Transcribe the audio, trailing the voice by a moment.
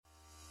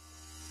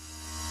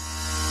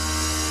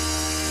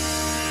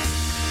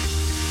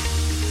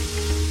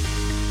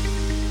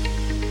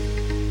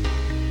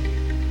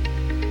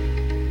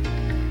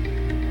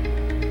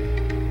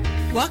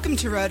Welcome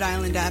to Rhode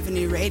Island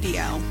Avenue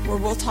Radio, where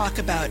we'll talk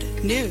about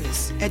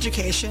news,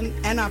 education,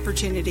 and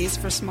opportunities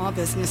for small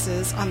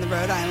businesses on the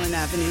Rhode Island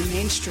Avenue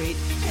Main Street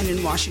and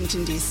in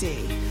Washington,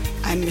 D.C.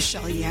 I'm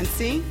Michelle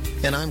Yancey.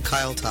 And I'm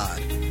Kyle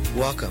Todd.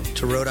 Welcome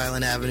to Rhode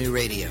Island Avenue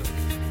Radio.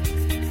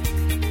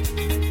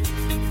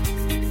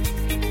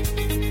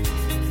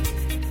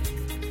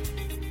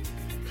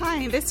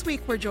 Hi, this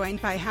week we're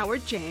joined by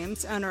Howard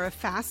James, owner of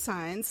Fast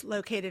Signs,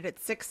 located at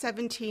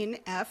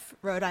 617F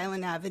Rhode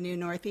Island Avenue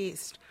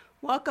Northeast.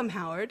 Welcome,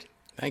 Howard.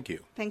 Thank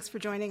you. Thanks for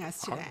joining us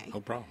today.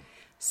 No problem.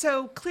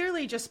 So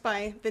clearly, just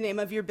by the name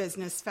of your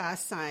business,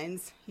 Fast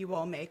Signs, you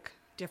all make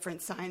different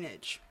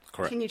signage.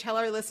 Correct. Can you tell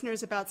our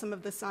listeners about some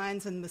of the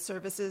signs and the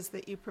services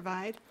that you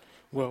provide?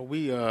 Well,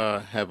 we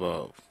have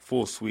a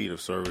full suite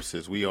of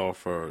services. We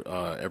offer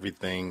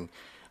everything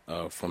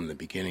from the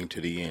beginning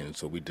to the end.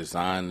 So we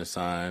design the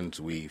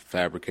signs, we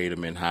fabricate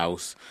them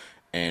in-house,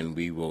 and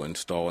we will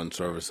install and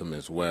service them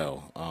as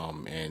well.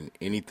 And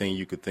anything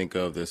you could think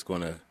of that's going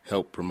to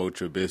help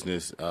promote your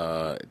business,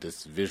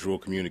 this visual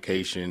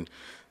communication,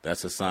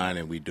 that's a sign,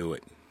 and we do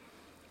it.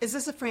 Is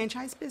this a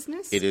franchise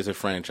business? It is a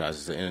franchise.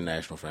 It's an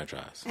international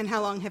franchise. And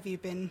how long have you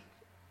been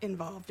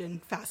involved in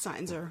Fast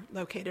Signs or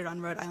located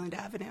on Rhode Island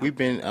Avenue? We've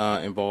been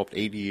involved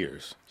 8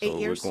 years. 8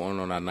 years? We're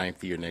going on our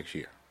 9th year next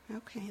year.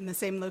 Okay, in the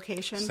same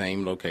location?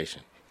 Same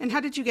location. And how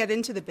did you get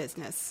into the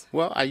business?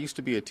 Well, I used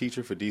to be a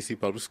teacher for D.C.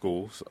 Public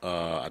Schools.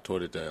 I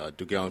taught at the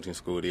Duke Ellington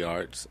School of the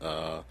Arts,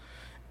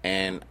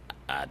 and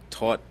I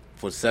taught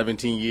for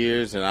 17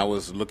 years, and I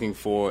was looking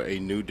for a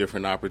new,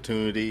 different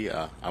opportunity.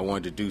 I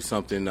wanted to do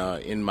something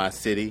in my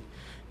city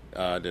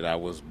that I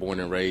was born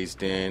and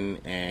raised in,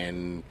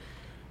 and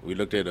we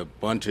looked at a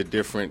bunch of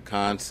different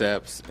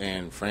concepts,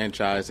 and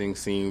franchising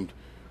seemed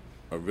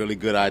a really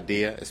good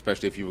idea,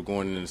 especially if you were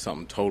going into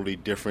something totally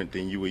different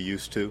than you were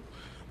used to,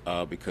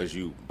 because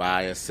you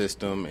buy a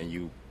system and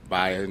you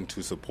buy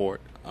into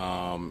support.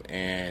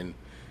 And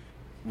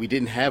we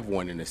didn't have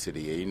one in the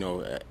city. You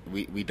know,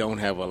 we don't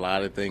have a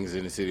lot of things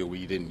in the city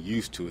we didn't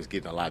used to. It's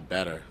getting a lot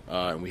better,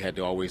 and we had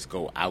to always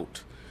go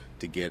out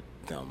to get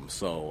them.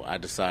 So I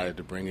decided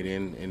to bring it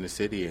in the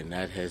city, and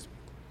that has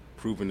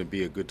proven to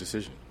be a good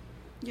decision.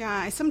 Yeah,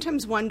 I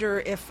sometimes wonder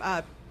if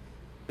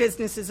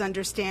businesses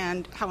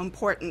understand how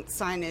important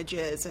signage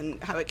is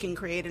and how it can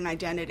create an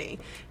identity.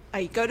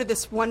 I go to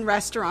this one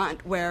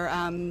restaurant where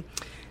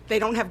they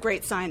don't have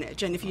great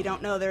signage, and if you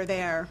don't know they're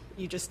there,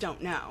 you just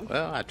don't know.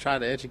 Well, I try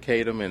to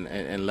educate them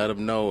and let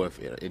them know, if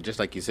just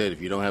like you said,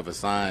 if you don't have a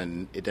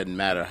sign, it doesn't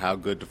matter how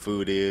good the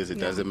food is. It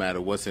doesn't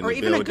matter what's in the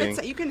building. Or even a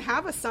good you can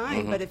have a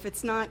sign, but if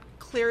it's not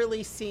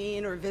clearly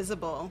seen or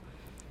visible.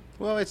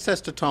 Well, it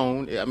sets the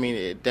tone. I mean,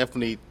 it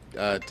definitely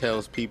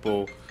tells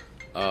people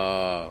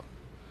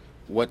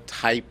what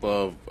type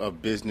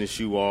of business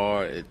you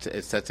are.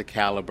 It sets a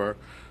caliber.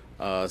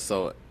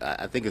 So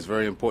I think it's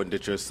very important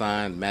that your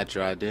sign match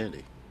your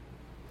identity.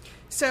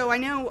 So I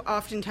know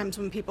oftentimes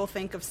when people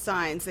think of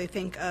signs, they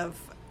think of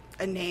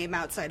a name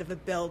outside of a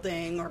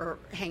building or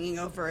hanging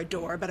over a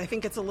door, but I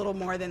think it's a little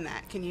more than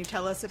that. Can you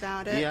tell us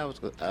about it?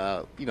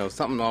 Yeah,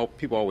 something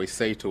people always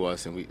say to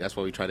us, and that's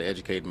why we try to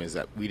educate them, is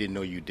that we didn't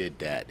know you did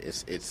that.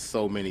 It's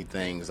so many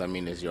things. I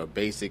mean, it's your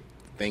basic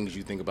things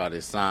you think about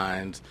as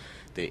signs,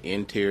 the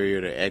interior,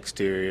 the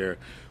exterior.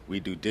 We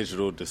do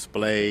digital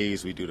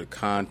displays. We do the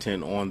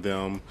content on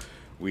them.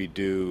 We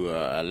do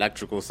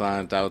electrical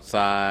signs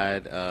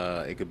outside.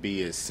 It could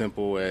be as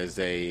simple as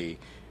a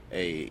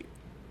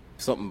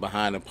something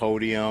behind a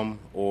podium,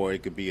 or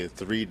it could be a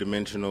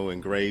three-dimensional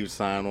engraved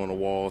sign on the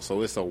wall.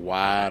 So it's a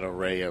wide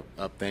array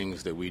of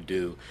things that we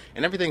do.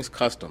 And everything's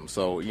custom.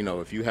 So,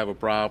 if you have a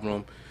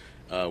problem,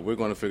 we're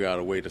going to figure out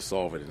a way to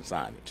solve it in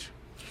signage.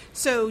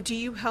 So do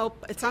you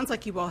help, it sounds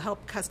like you will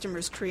help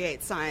customers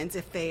create signs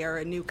if they are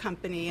a new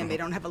company and they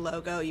don't have a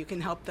logo. You can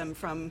help them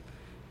from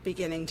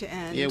beginning to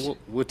end. Yeah,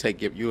 we'll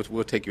take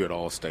you at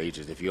all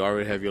stages. If you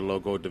already have your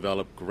logo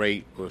developed,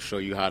 great. We'll show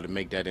you how to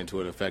make that into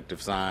an effective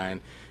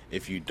sign.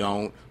 If you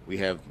don't, we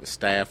have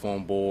staff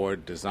on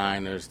board,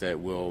 designers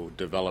that will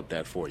develop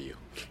that for you.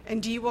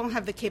 And do you all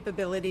have the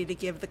capability to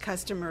give the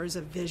customers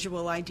a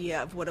visual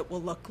idea of what it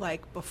will look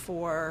like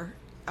before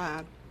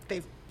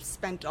they've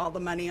spent all the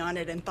money on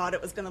it and thought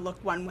it was going to look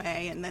one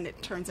way, and then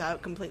it turns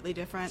out completely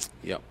different?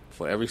 Yep.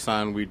 For every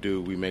sign we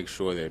do, we make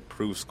sure that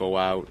proofs go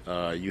out.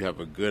 You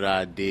have a good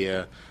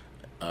idea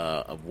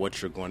of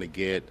what you're going to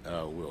get.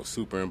 We'll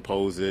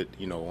superimpose it,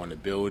 on the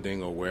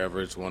building or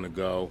wherever it's going to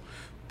go.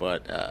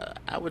 But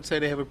I would say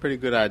they have a pretty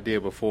good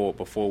idea before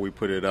we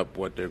put it up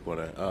what they're going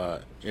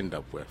to end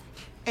up with.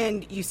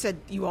 And you said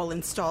you all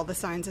install the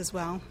signs as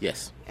well?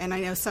 Yes. And I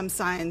know some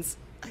signs,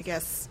 I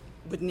guess,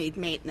 would need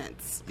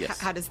maintenance. Yes.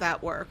 How does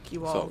that work?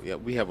 So,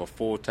 we have a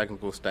full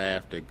technical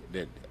staff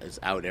that is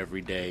out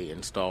every day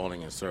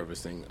installing and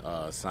servicing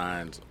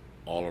signs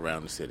all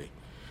around the city.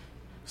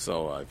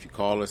 So if you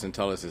call us and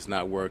tell us it's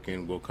not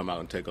working, we'll come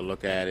out and take a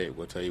look at it.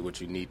 We'll tell you what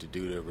you need to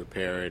do to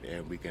repair it,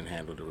 and we can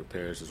handle the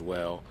repairs as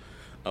well.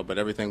 But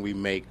everything we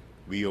make,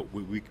 we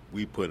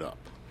put up.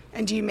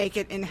 And do you make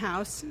it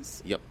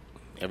in-house? Yep.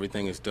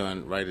 Everything is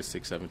done right at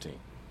 617.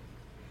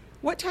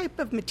 What type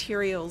of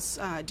materials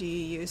do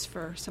you use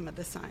for some of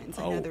the signs?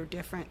 I know Oh, there are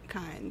different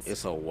kinds.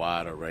 It's a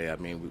wide array. I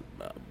mean,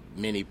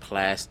 many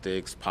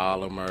plastics,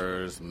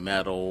 polymers,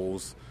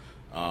 metals,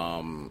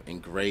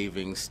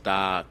 engraving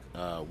stock.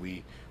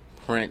 We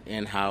print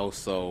in-house,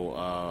 so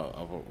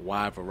of a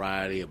wide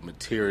variety of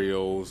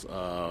materials,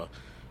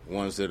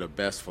 ones that are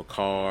best for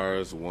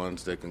cars,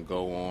 ones that can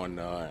go on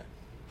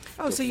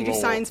Oh, the so you do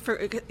floor. signs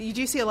for, you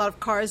do see a lot of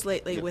cars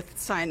lately Yep. with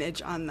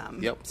signage on them.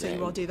 Yep. So you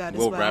and will do that as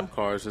we'll well? wrap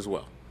cars as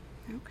well.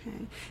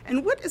 Okay.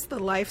 And what is the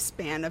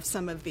lifespan of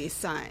some of these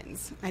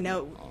signs? I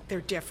know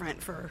they're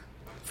different for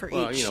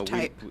Well, each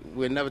type.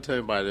 we'll never tell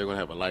anybody they're going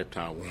to have a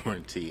lifetime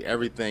warranty.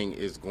 Everything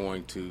is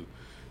going to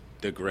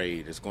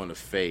degrade. It's going to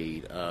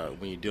fade.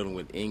 When you're dealing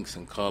with inks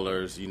and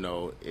colors,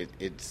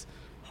 it's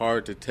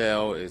hard to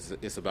tell.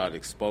 It's about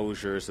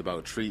exposure. It's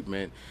about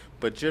treatment.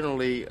 But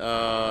generally,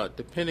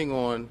 depending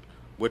on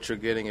what you're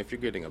getting, if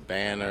you're getting a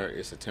banner,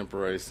 it's a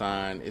temporary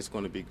sign, it's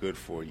going to be good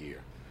for a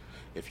year.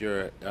 If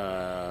you're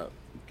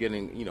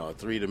getting, a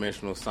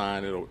three-dimensional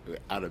sign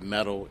out of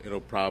metal, it'll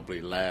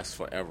probably last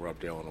forever up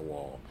there on the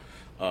wall.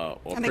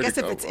 And I guess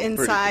if it's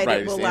inside,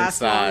 it will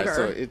last longer.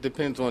 So it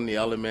depends on the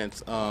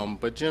elements.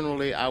 But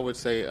generally, I would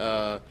say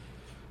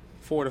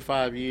 4 to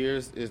 5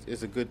 years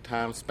is a good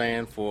time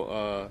span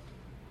for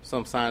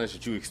some signage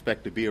that you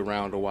expect to be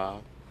around a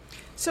while.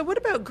 So what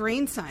about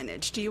green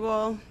signage? Do you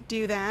all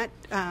do that?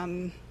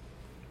 And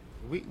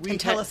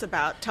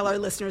tell our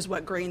listeners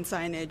what green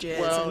signage is.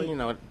 Well,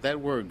 and-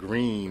 that word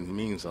green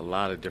means a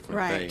lot of different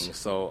Right. things.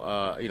 So,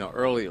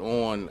 early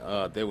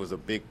on, there was a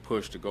big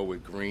push to go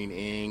with green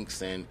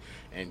inks and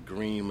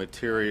green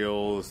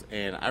materials,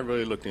 and I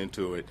really looked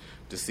into it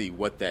to see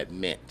what that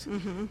meant.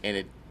 Mm-hmm. And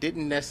it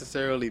didn't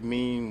necessarily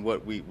mean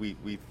what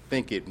we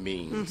think it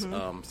means.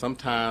 Mm-hmm.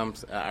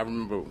 Sometimes, I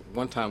remember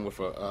one time with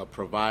a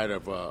provider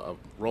of a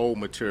roll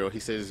material, he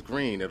said it's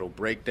green. It'll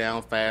break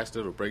down faster.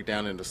 It'll break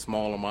down into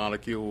smaller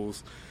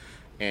molecules,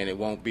 and it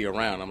won't be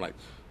around. I'm like,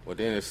 well,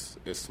 then it's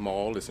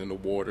small. It's in the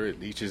water. It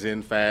leaches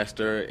in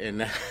faster, and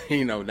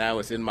now, now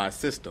it's in my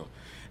system.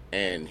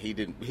 And he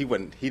didn't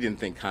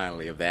think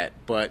kindly of that,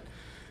 but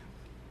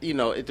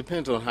it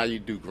depends on how you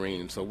do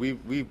green. So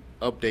we've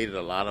updated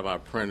a lot of our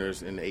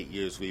printers in the 8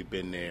 years we've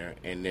been there,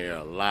 and they're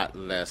a lot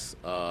less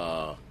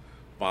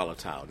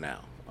volatile now.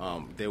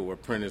 There were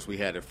printers we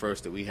had at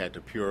first that we had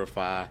to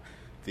purify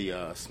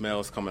the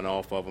smells coming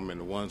off of them,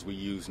 and the ones we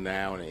use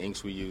now and the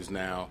inks we use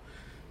now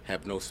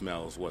have no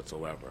smells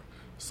whatsoever.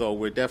 So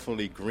we're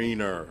definitely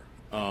greener.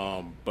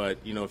 But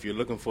if you're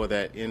looking for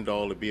that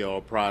end-all to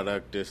be-all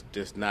product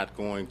that's not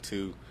going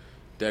to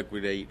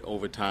degrade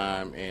over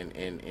time and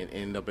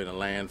end up in a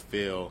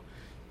landfill,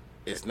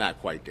 it's not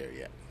quite there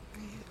yet.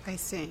 I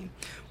see.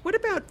 What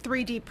about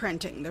 3D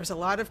printing? There's a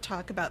lot of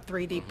talk about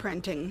 3D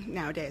printing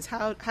nowadays.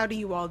 How do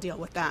you all deal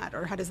with that,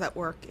 or how does that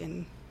work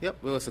in? Yep,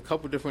 well, it's a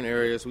couple different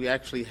areas. We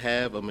actually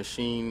have a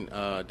machine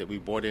that we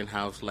bought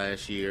in-house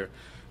last year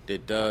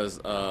that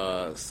does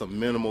some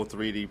minimal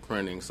 3D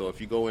printing. So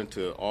if you go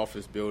into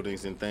office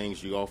buildings and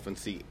things, you often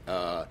see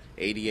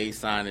ADA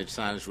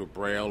signage with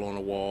Braille on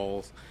the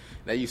walls.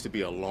 That used to be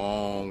a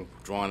long,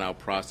 drawn-out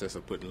process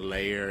of putting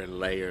layer and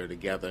layer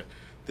together.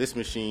 This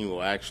machine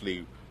will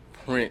actually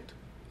print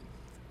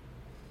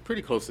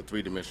pretty close to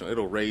three-dimensional.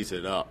 It'll raise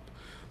it up,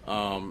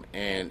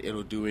 and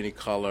it'll do any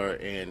color,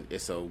 and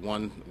it's a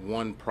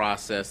one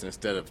process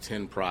instead of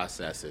 10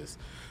 processes.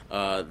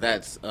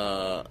 That's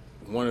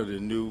one of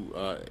the new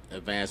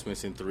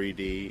advancements in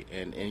 3D,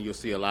 and you'll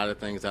see a lot of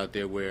things out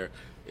there where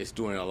it's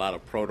doing a lot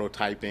of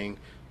prototyping.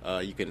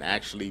 You can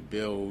actually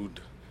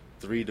build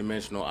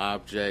three-dimensional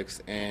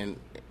objects, and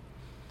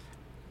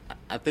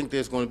I think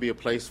there's going to be a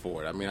place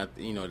for it. I mean,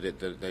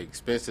 the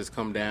expenses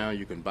come down.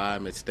 You can buy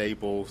them at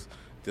Staples,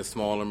 the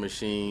smaller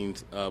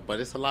machines, but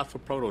it's a lot for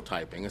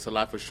prototyping. It's a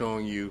lot for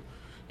showing you,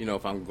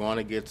 if I'm going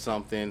to get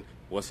something,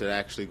 what's it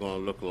actually going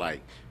to look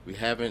like.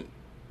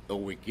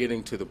 We're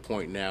getting to the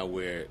point now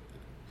where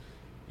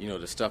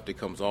the stuff that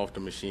comes off the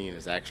machine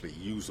is actually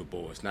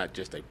usable. It's not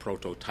just a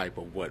prototype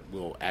of what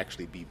will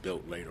actually be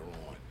built later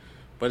on.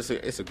 But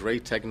it's a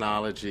great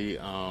technology.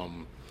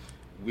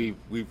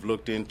 We've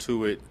looked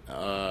into it,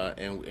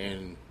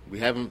 and we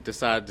haven't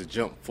decided to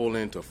jump full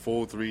into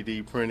full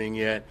 3D printing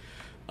yet,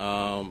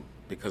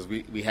 because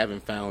we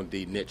haven't found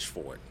the niche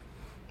for it.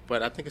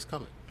 But I think it's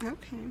coming.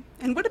 Okay.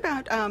 And what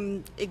about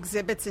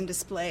exhibits and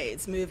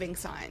displays, moving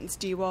signs?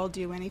 Do you all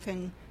do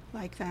anything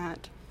like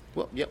that?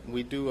 Well, yep,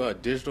 we do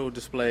digital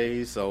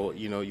displays. So,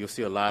 you'll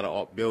see a lot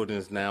of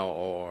buildings now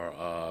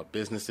or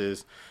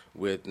businesses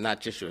with not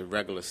just your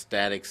regular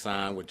static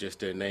sign with just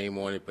their name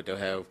on it, but they'll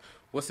have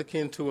what's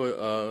akin to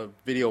a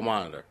video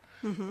monitor.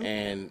 Mm-hmm.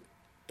 And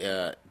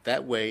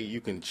that way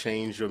you can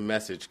change your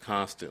message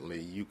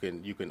constantly. You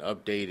can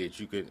update it.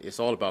 It's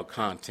all about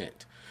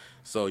content.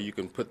 So you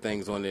can put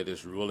things on there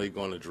that's really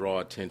going to draw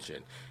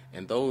attention.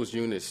 And those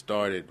units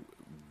started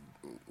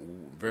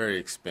very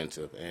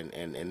expensive,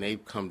 and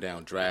they've come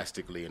down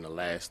drastically in the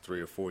last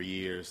 3 or 4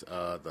 years.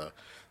 The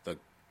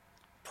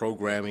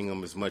programming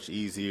them is much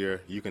easier.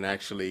 You can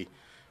actually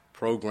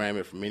program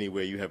it from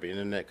anywhere. You have an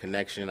internet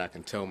connection. I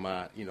can tell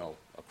my,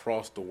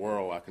 across the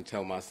world, I can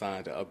tell my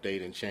sign to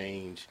update and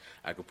change.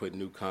 I can put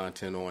new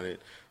content on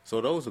it.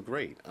 So those are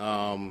great.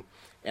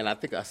 And I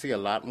think I see a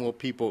lot more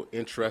people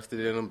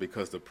interested in them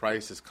because the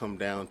price has come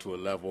down to a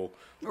level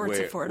Where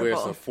it's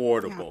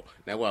affordable.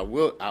 Yeah.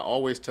 Now, I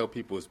always tell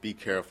people is be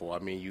careful. I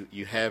mean,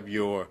 you have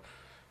your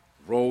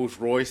Rolls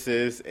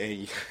Royces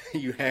and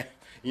you have,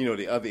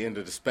 the other end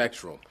of the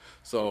spectrum.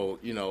 So,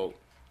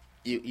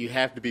 you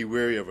have to be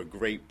wary of a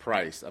great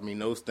price. I mean,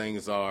 those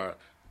things are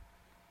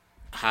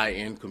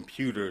high-end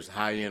computers,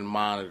 high-end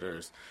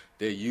monitors.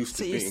 They're used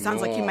to being So it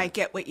sounds like you might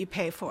get what you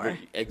pay for.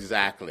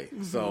 Exactly.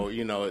 Mm-hmm. So,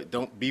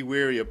 don't be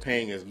wary of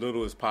paying as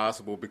little as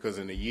possible because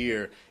in a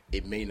year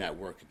it may not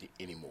work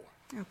anymore.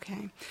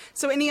 Okay.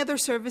 So any other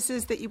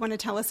services that you want to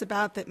tell us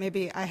about that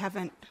maybe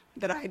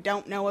that I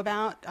don't know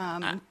about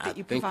that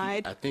you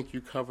provide? I think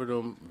you covered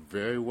them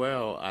very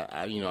well.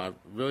 I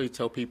really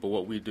tell people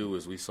what we do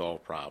is we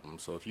solve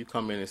problems. So if you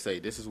come in and say,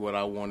 this is what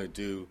I want to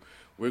do,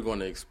 we're going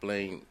to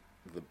explain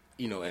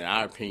in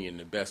our opinion,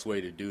 the best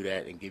way to do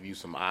that and give you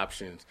some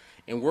options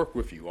and work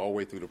with you all the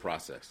way through the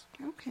process.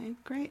 Okay,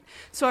 great.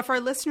 So if our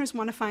listeners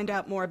want to find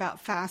out more about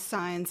Fast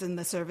Signs and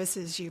the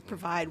services you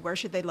provide, where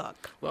should they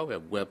look? Well, we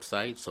have a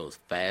website, so it's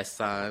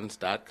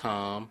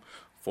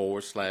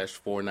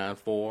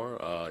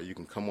fastsigns.com/494. You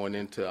can come on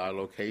into our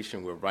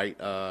location. We're right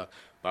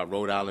by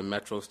Rhode Island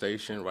Metro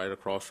Station, right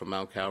across from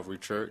Mount Calvary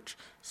Church,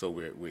 so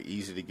we're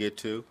easy to get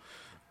to.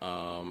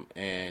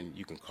 And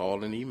you can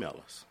call and email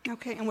us.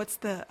 Okay, and what's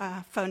the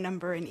phone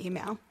number and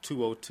email?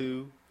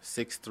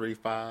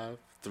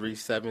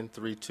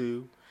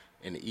 202-635-3732,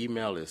 and the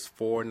email is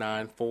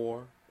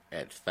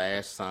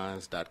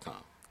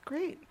 494@fastsigns.com.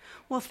 Great.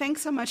 Well,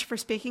 thanks so much for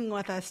speaking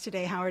with us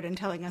today, Howard, and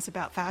telling us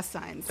about Fast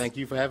Signs. Thank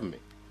you for having me.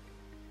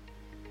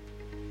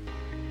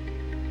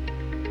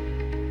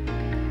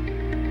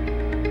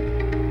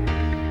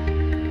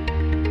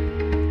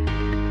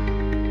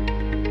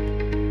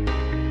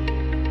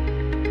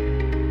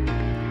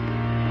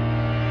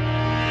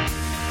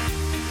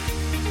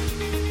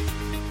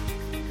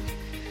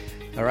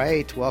 All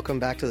right, welcome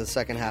back to the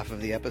second half of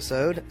the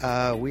episode.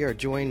 We are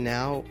joined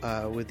now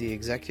with the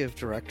Executive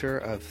Director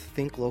of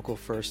Think Local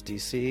First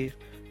DC,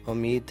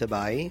 Omid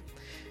Tabai,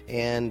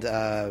 and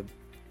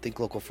Think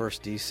Local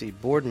First DC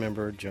Board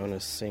Member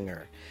Jonas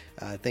Singer.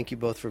 Thank you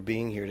both for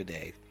being here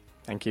today.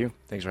 Thank you.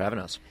 Thanks for having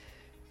us.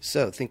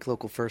 So, Think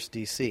Local First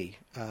DC.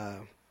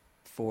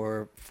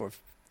 For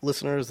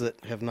listeners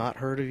that have not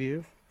heard of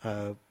you,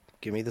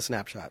 give me the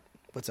snapshot.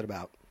 What's it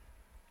about?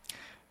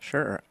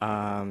 Sure.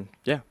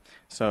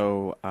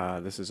 So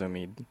this is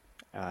Omid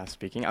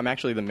speaking. I'm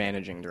actually the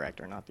managing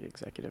director, not the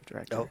executive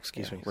director. Oh,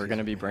 excuse me. We're going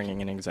to be bringing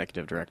an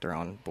executive director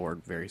on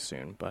board very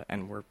soon,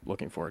 and we're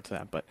looking forward to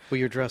that. But well,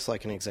 you're dressed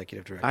like an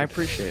executive director. I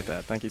appreciate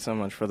that. Thank you so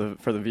much for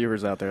the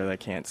viewers out there that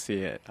can't see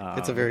it.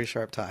 It's a very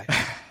sharp tie.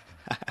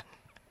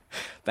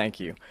 Thank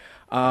you.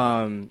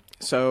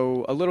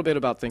 So a little bit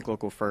about Think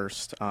Local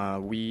First.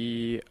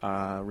 We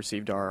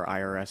received our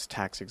IRS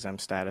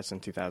tax-exempt status in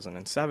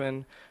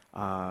 2007.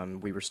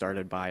 We were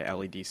started by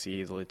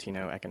LEDC, the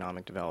Latino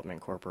Economic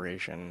Development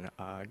Corporation,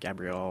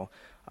 Gabriel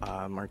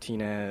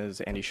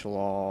Martinez, Andy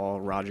Shalal,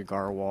 Raja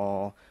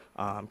Garwal,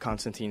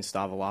 Konstantin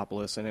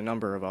Stavropoulos, and a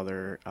number of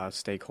other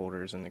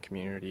stakeholders in the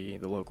community.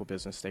 The local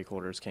business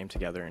stakeholders came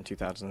together in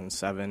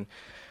 2007,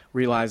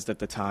 realized at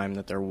the time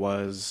that there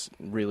was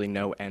really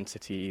no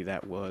entity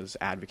that was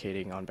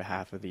advocating on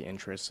behalf of the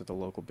interests of the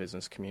local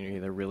business community.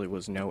 There really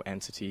was no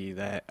entity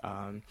that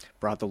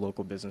brought the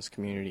local business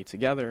community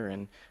together,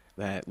 and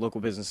that local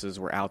businesses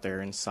were out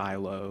there in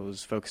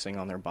silos, focusing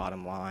on their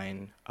bottom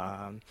line,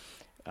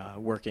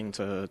 working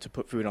to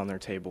put food on their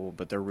table,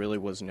 but there really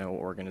was no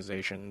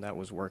organization that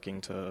was working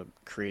to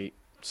create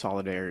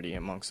solidarity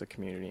amongst the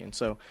community. And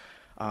so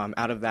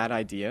out of that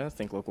idea,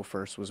 Think Local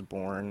First was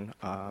born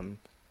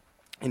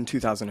in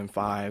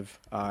 2005,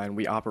 and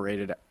we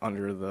operated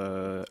under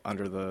the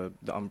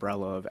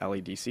umbrella of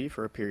LEDC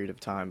for a period of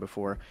time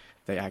before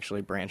they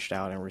actually branched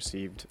out and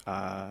received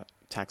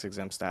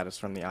tax-exempt status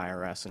from the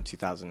IRS in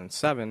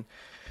 2007.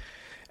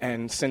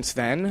 And since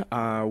then,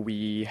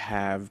 we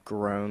have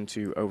grown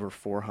to over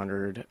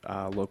 400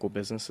 local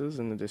businesses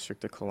in the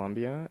District of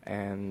Columbia,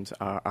 and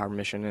our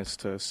mission is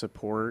to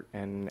support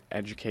and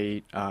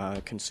educate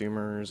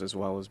consumers as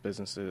well as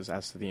businesses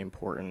as to the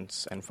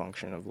importance and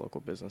function of local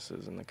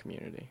businesses in the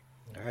community.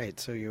 All right,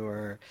 so you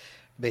are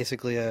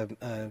basically a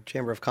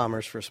chamber of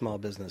commerce for small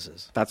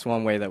businesses. That's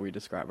one way that we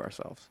describe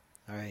ourselves.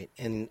 All right,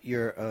 and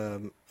you're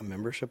a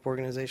membership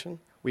organization?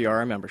 We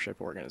are a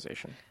membership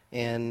organization.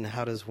 And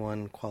how does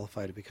one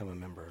qualify to become a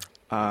member?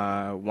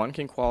 One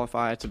can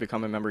qualify to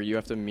become a member. You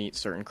have to meet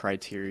certain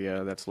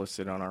criteria that's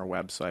listed on our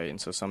website. And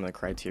so some of the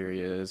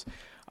criteria is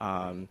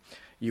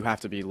you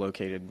have to be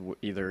located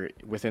either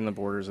within the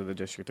borders of the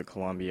District of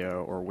Columbia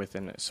or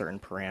within certain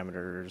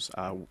parameters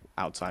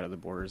outside of the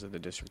borders of the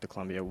District of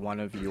Columbia. One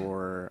of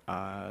your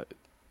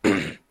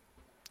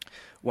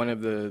one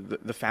of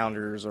the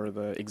founders or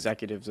the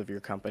executives of your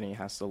company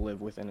has to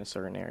live within a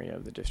certain area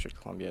of the District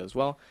of Columbia as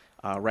well.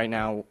 Right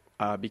now,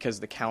 because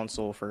the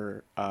council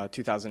for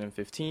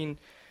 2015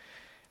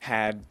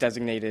 had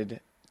designated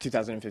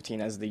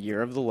 2015 as the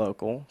year of the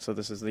local, so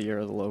this is the year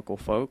of the local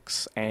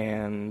folks,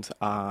 and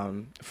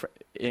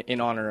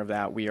in honor of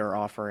that, we are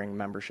offering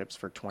memberships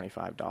for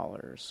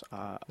 $25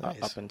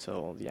 Nice. up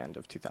until the end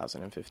of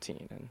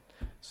 2015, and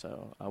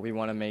so we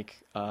want to make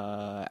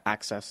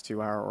access to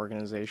our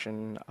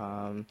organization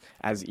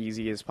as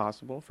easy as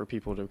possible for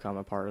people to become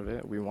a part of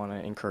it. We want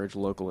to encourage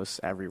localists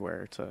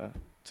everywhere to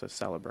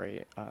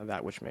celebrate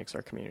that which makes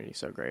our community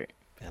so great.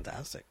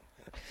 Fantastic.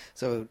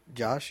 So,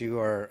 Josh, you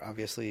are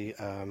obviously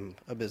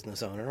a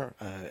business owner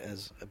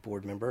as a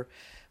board member.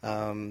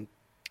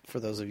 For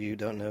those of you who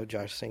don't know,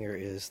 Josh Singer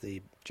is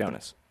the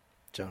Jonas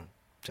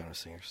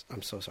Singer.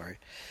 I'm so sorry.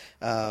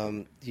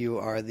 You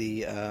are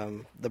the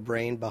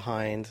brain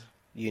behind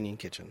Union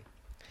Kitchen.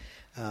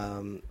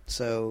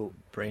 So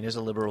brain is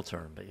a liberal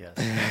term, but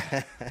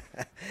yes.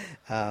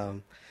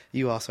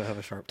 You also have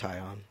a sharp tie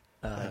on.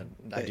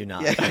 I do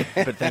not, Yeah.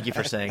 but thank you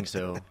for saying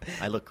so.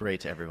 I look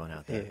great to everyone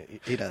out there.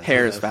 He does.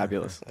 Hair He is does.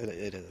 fabulous.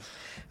 It is.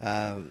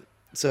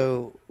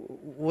 So,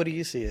 what do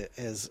you see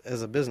as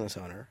a business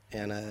owner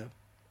and a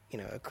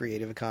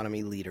creative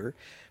economy leader?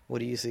 What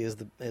do you see as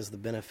the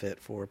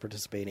benefit for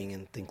participating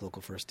in Think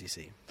Local First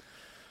DC?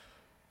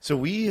 So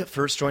we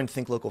first joined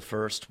Think Local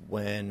First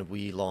when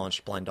we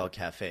launched Blind Dog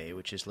Cafe,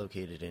 which is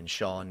located in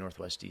Shaw,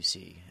 Northwest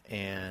DC,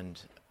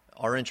 and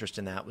our interest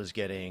in that was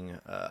getting,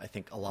 I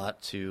think, a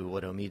lot to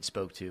what Omid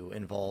spoke to,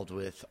 involved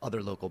with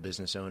other local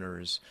business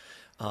owners,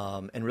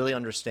 and really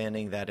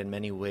understanding that in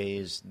many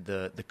ways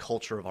the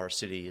culture of our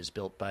city is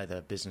built by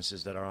the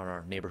businesses that are on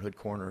our neighborhood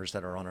corners,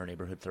 that are on our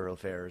neighborhood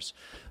thoroughfares.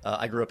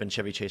 I grew up in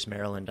Chevy Chase,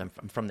 Maryland. I'm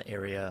from the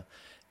area,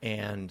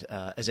 and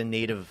as a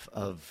native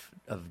of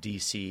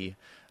DC,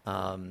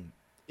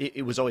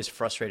 it was always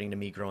frustrating to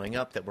me growing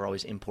up that we're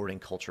always importing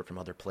culture from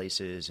other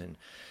places. And,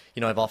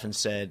 I've often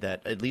said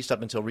that at least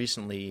up until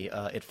recently,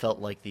 it felt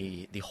like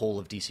the whole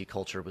of DC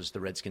culture was the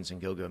Redskins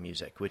and go-go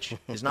music, which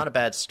is not a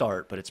bad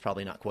start, but it's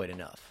probably not quite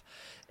enough.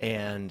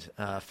 And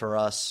for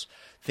us,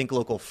 Think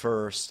Local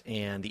First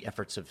and the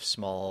efforts of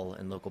small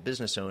and local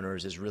business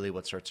owners is really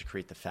what starts to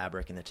create the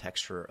fabric and the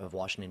texture of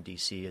Washington,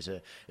 D.C. as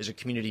a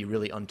community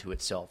really unto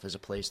itself, as a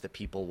place that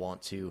people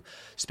want to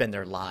spend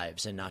their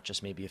lives and not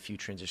just maybe a few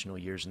transitional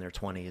years in their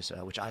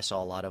 20s, which I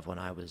saw a lot of when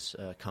I was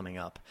coming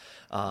up.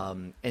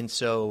 And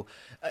so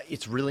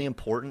it's really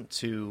important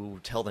to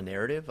tell the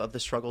narrative of the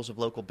struggles of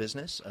local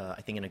business.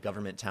 I think in a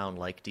government town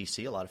like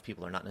D.C., a lot of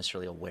people are not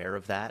necessarily aware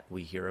of that.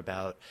 We hear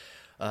about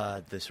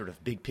the sort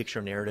of big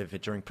picture narrative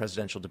during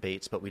presidential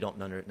debates, but we don't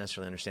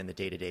necessarily understand the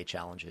day-to-day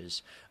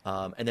challenges.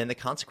 And then the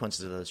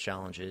consequences of those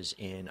challenges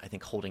in, I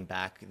think, holding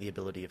back the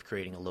ability of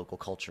creating a local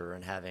culture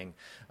and having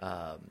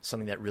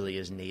something that really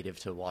is native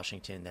to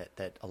Washington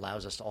that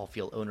allows us to all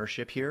feel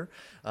ownership here,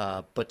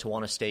 but to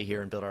want to stay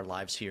here and build our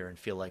lives here and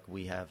feel like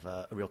we have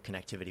a real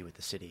connectivity with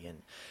the city.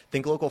 And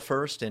Think Local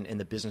First and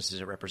the businesses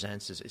it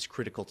represents is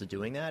critical to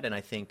doing that. And I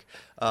think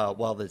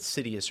while the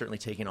city is certainly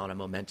taking on a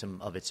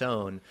momentum of its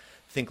own,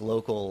 Think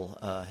Local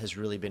has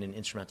really been an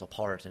instrumental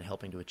part in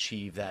helping to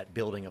achieve that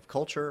building of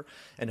culture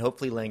and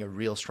hopefully laying a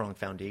real strong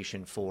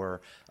foundation for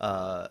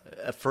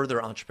a further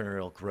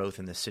entrepreneurial growth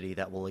in the city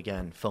that will,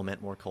 again, foment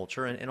more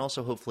culture and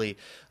also hopefully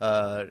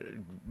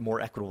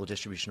more equitable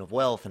distribution of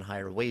wealth and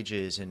higher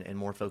wages and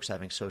more folks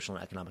having social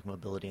and economic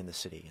mobility in the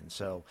city. And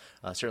so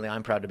certainly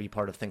I'm proud to be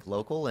part of Think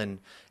Local and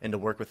to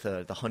work with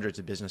the hundreds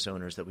of business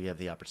owners that we have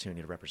the opportunity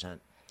to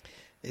represent.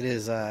 It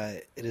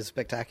is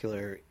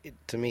spectacular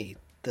to me.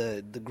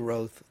 The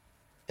growth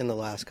in the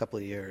last couple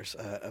of years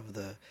of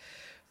the,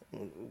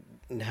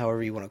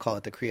 however you want to call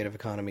it, the creative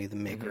economy, the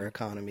maker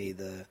economy,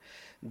 the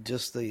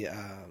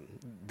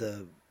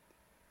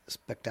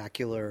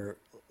spectacular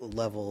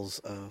levels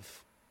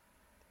of,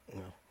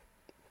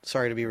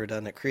 sorry to be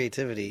redundant,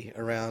 creativity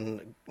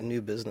around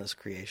new business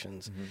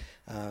creations,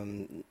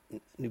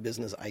 new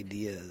business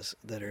ideas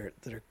that are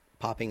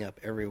popping up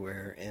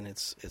everywhere, and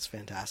it's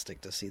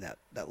fantastic to see that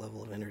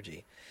level of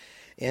energy.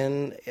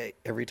 And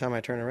every time I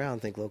turn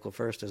around, Think Local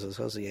First is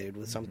associated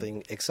with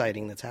something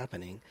exciting that's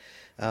happening.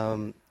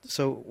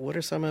 So what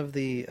are some of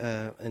the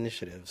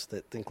initiatives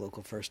that Think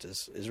Local First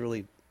is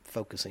really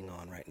focusing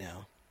on right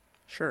now?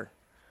 Sure.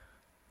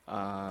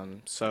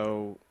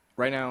 So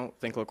right now,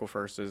 Think Local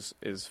First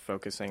is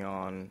focusing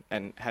on,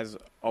 and has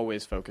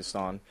always focused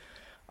on,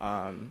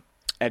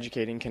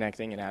 educating,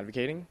 connecting, and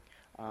advocating.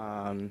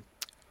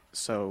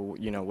 So,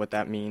 what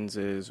that means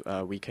is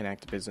we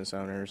connect business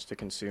owners to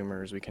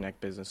consumers. We connect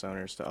business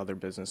owners to other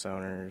business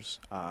owners.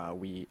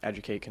 We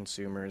educate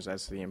consumers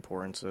as to the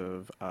importance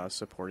of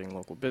supporting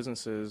local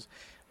businesses.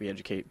 We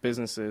educate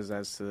businesses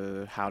as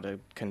to how to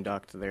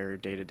conduct their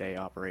day-to-day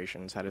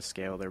operations, how to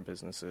scale their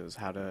businesses,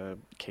 how to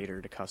cater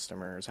to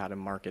customers, how to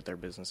market their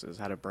businesses,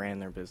 how to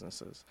brand their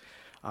businesses.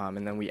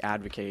 And then we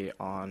advocate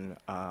on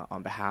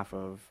behalf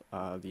of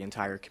the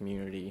entire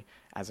community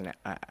as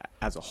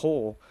a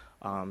whole,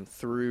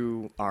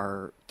 through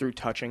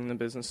touching the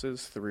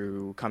businesses,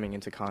 through coming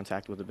into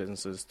contact with the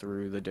businesses,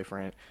 through the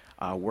different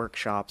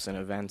workshops and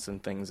events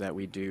and things that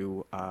we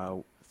do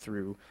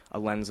through a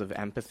lens of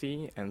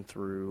empathy and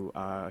through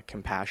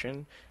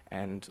compassion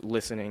and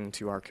listening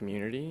to our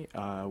community,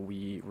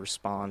 we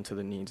respond to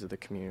the needs of the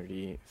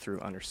community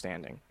through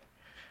understanding.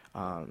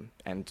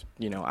 And,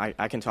 you know,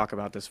 I can talk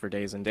about this for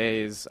days and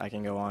days. I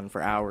can go on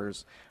for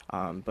hours.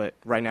 But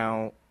right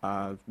now,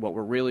 what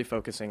we're really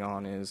focusing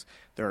on is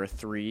there are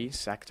 3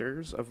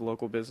 sectors of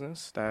local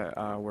business that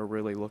we're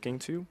really looking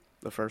to.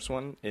 The first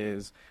one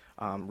is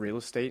real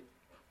estate,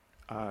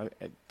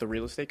 the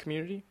real estate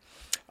community.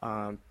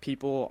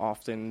 People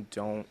often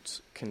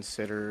don't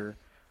consider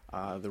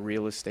the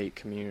real estate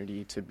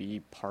community to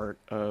be part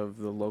of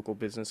the local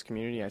business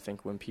community. I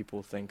think when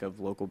people think of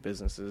local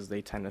businesses,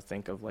 they tend to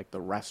think of like the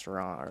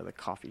restaurant or the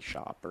coffee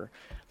shop or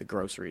the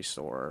grocery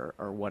store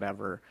or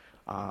whatever,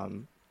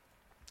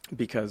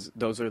 because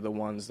those are the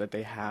ones that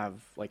they have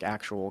like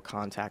actual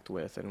contact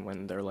with. And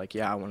when they're like,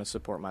 yeah, I want to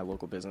support my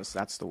local business,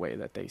 that's the way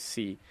that they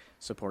see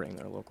supporting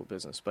their local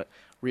business. But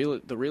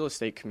the real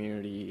estate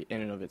community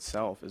in and of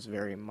itself is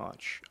very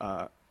much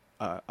a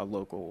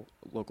local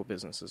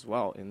business as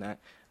well, in that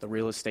the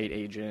real estate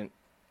agent,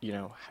 you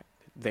know,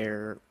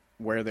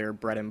 where their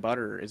bread and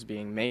butter is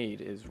being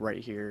made is right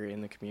here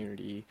in the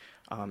community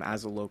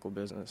as a local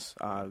business.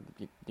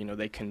 You know,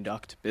 they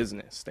conduct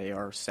business. They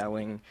are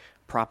selling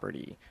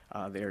property.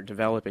 They're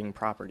developing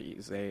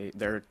properties.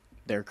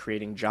 They're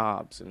creating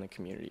jobs in the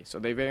community. So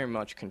they very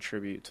much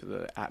contribute to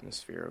the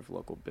atmosphere of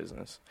local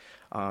business.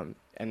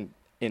 And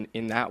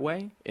in that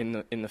way, in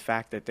the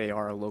fact that they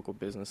are a local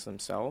business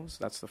themselves,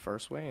 that's the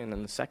first way. And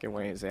then the second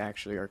way is they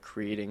actually are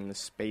creating the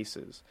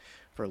spaces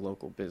for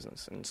local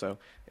business. And so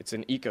it's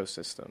an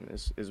ecosystem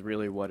is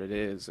really what it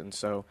is. And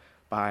so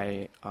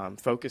by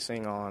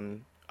focusing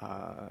on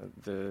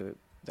the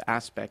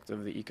aspect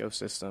of the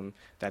ecosystem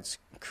that's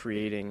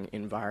creating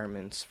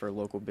environments for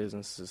local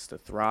businesses to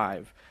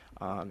thrive,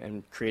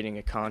 and creating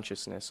a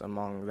consciousness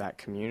among that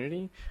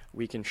community,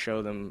 we can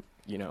show them,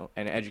 you know,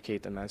 and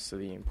educate them as to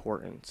the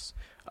importance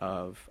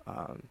of,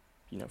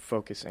 you know,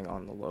 focusing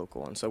on the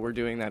local. And so we're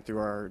doing that through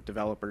our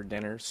developer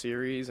dinner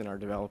series and our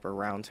developer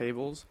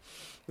roundtables,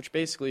 which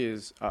basically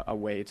is a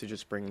way to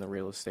just bring the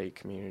real estate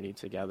community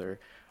together,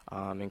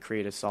 and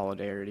create a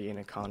solidarity and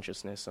a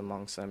consciousness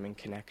amongst them and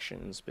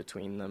connections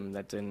between them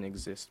that didn't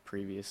exist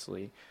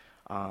previously.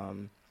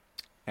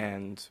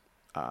 And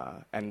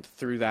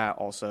through that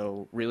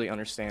also really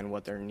understand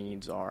what their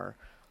needs are,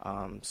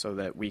 so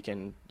that we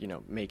can, you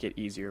know, make it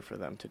easier for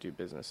them to do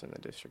business in the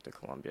District of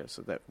Columbia,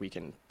 so that we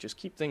can just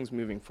keep things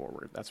moving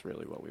forward. That's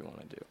really what we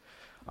want to do.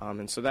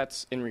 And so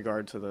that's in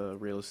regard to the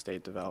real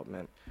estate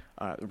development,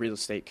 real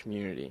estate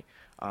community.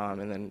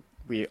 And then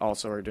we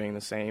also are doing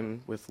the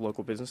same with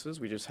local businesses.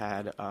 We just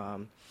had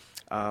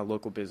a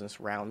local business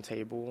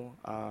roundtable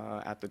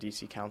at the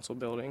DC Council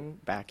building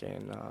back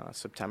in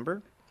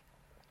September.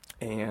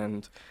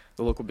 And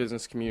the local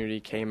business community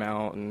came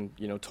out and,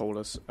 you know, told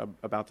us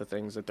about the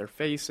things that they're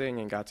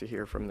facing, and got to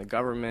hear from the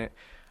government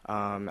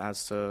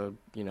as to,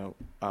 you know,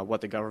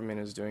 what the government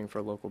is doing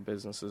for local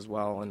business as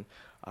well. And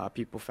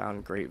people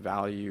found great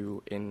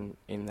value in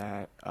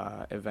that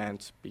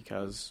event,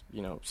 because,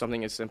 you know,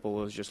 something as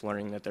simple as just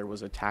learning that there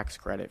was a tax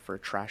credit for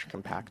trash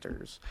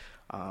compactors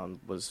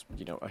was,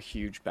 you know, a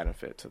huge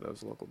benefit to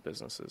those local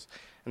businesses.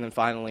 And then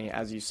finally,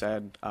 as you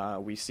said,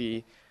 we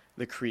see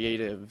the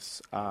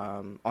creatives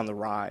on the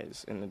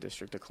rise in the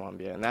District of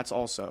Columbia. And that's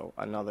also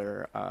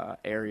another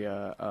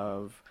area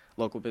of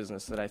local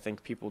business that I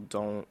think people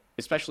don't,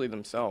 especially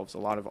themselves, a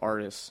lot of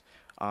artists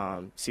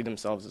see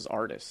themselves as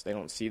artists. They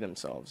don't see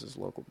themselves as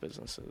local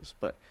businesses,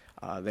 but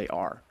they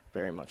are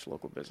very much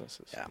local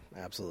businesses. Yeah,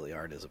 absolutely.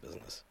 Art is a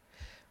business,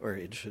 or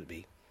it should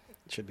be.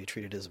 It should be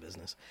treated as a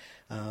business.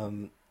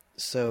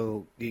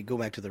 So you go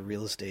back to the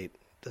real estate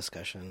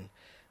discussion.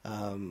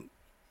 I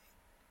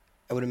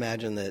would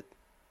imagine that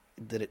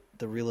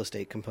the real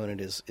estate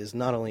component is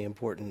not only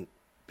important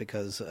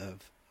because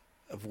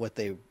of what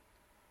they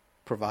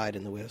provide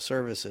in the way of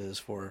services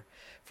for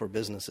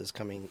businesses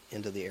coming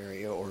into the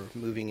area or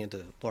moving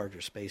into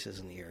larger spaces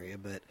in the area,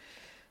 but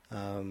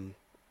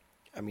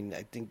I mean,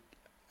 I think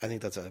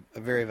that's a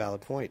very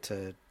valid point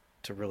to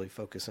really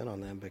focus in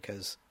on them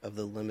because of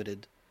the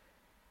limited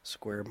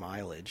square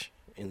mileage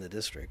in the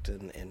district,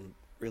 and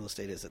real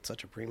estate is at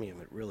such a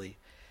premium. It really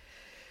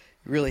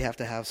have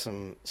to have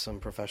some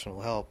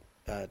professional help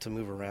to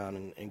move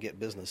around and get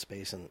business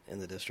space in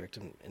the district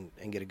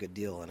and get a good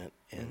deal in it.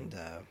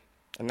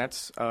 And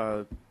that's,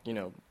 you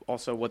know,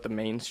 also what the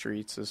Main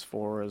Streets is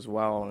for as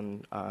well.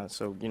 And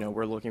so, you know,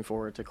 we're looking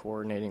forward to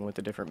coordinating with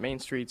the different Main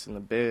Streets and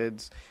the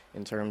bids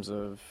in terms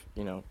of,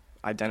 you know,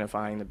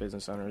 identifying the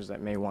business owners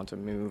that may want to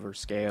move or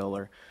scale,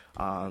 or,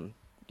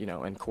 you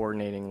know, and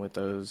coordinating with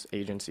those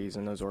agencies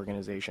and those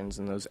organizations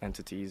and those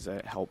entities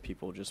that help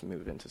people just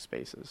move into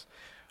spaces.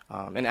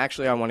 And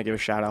actually, I want to give a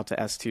shout out to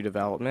S2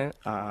 Development.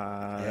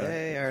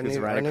 Hey, our who's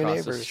new, right our new across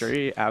neighbors. the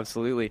street.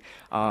 Absolutely.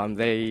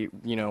 They,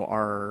 you know,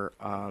 are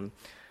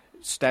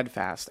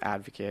steadfast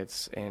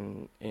advocates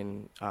on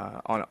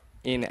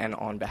in and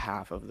on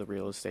behalf of the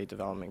real estate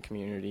development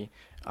community,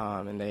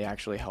 and they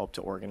actually helped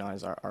to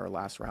organize our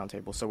last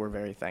roundtable. So we're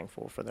very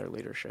thankful for their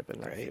leadership in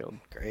that field.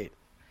 Great.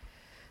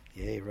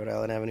 Yay, Rhode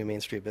Island Avenue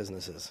Main Street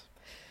businesses.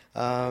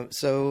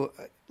 So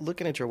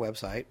looking at your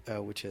website,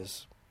 which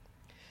is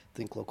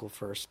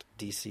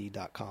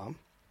thinklocalfirstdc.com,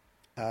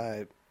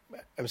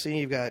 I'm seeing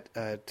you've got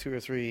 2 or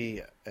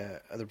 3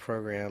 other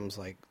programs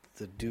like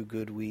the Do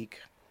Good Week,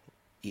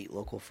 Eat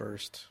Local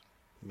First,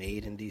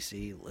 Made in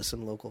DC,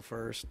 Listen Local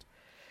First,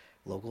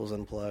 Locals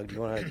Unplugged.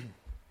 You want to,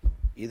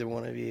 either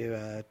one of you,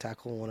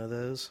 tackle one of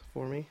those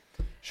for me?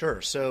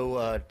 Sure.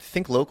 So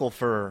Think Local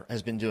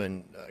has been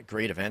doing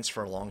great events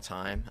for a long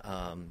time.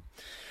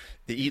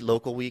 The Eat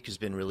Local Week has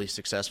been really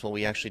successful.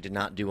 We actually did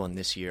not do one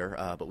this year,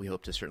 but we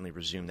hope to certainly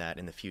resume that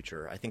in the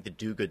future. I think the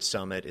Do Good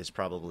Summit is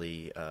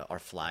probably our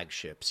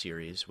flagship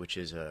series, which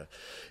is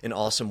an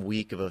awesome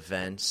week of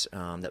events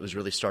that was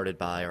really started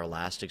by our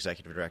last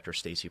executive director,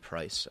 Stacy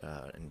Price,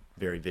 and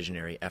very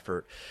visionary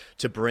effort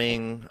to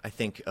bring, I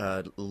think,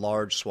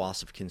 large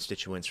swaths of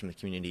constituents from the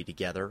community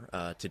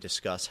together to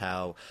discuss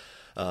how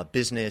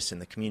business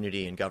and the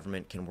community and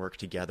government can work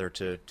together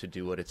to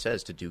do what it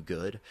says, to do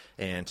good,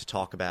 and to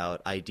talk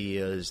about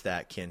ideas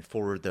that can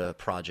forward the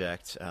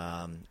project,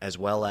 as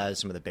well as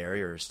some of the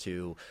barriers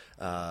to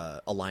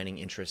aligning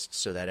interests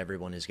so that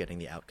everyone is getting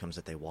the outcomes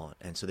that they want.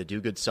 And so the Do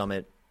Good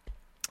Summit,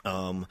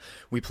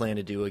 we plan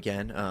to do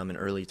again in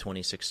early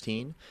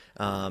 2016,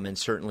 and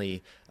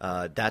certainly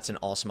that's an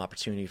awesome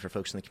opportunity for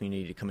folks in the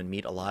community to come and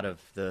meet a lot of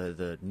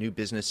the new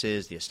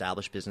businesses, the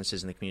established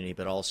businesses in the community,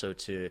 but also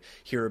to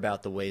hear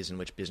about the ways in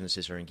which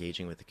businesses are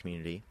engaging with the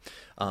community.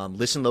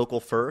 Listen Local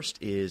First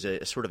is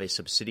a sort of a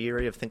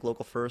subsidiary of Think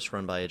Local First,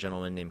 run by a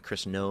gentleman named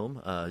Chris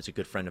Nome, who's a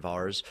good friend of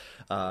ours.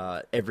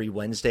 Every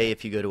Wednesday,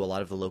 if you go to a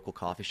lot of the local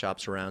coffee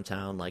shops around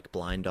town, like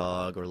Blind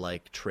Dog or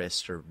like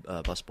Tryst or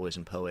Busboys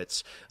and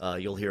Poets,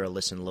 you'll hear a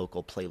Listen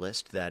Local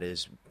playlist that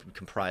is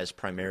comprised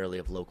primarily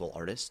of local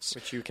artists,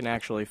 which you can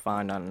actually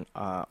find on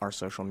our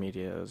social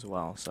media as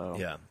well. So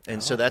yeah,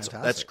 and so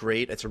that's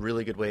great. It's a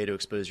really good way to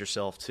expose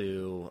yourself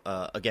to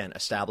again,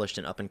 established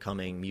and up and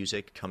coming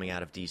music coming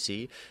out of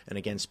DC. And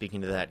again,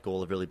 speaking to that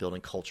goal of really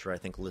building culture, I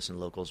think Listen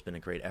Local has been a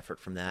great effort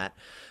from that.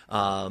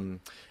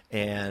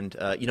 And,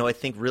 I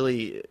think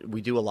really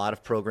we do a lot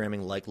of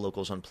programming like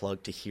Locals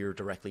Unplugged to hear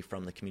directly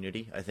from the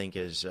community. I think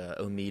as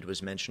Omid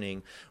was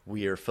mentioning,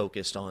 we are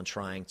focused on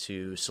trying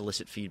to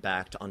solicit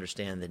feedback to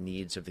understand the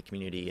needs of the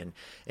community. And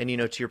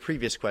to your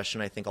previous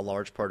question, I think a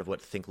large part of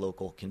what Think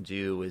Local can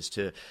do is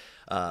to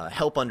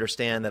help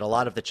understand that a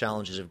lot of the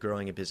challenges of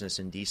growing a business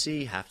in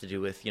DC have to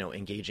do with,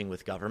 engaging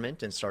with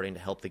government and starting to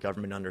help the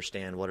government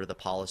understand what are the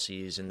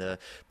policies and the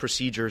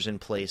procedures in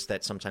place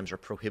that sometimes are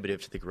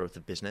prohibitive to the growth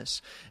of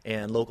business.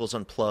 And Locals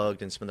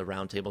Unplugged and some of the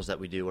roundtables that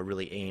we do are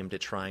really aimed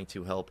at trying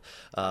to help,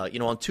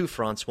 on 2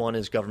 fronts. One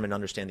is government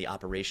understand the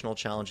operational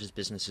challenges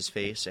businesses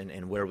face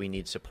and where we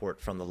need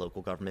support from the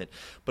local government,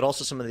 but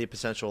also some of the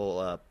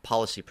potential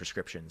policy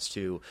prescriptions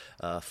to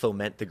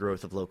foment the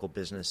growth of local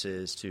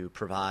businesses, to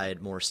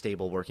provide more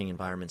stable working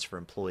environments for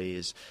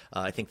employees.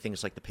 I think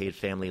things like the Paid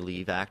Family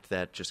Leave Act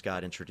that just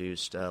got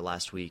introduced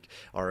last week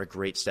are a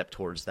great step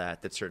towards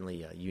that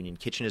certainly Union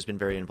Kitchen has been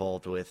very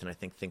involved with, and I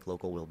think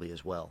Local will be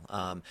as well.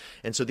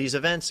 And so these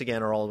events,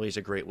 again, are always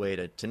a great way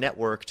to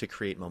network, to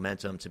create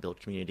momentum, to build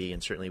community,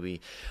 and certainly we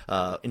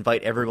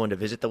invite everyone to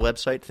visit the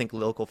website,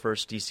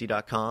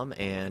 thinklocalfirstdc.com,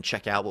 and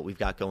check out what we've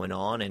got going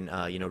on,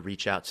 and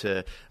reach out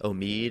to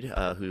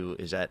Omid, who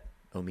is at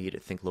Omid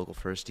at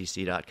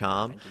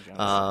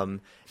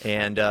thinklocalfirstdc.com,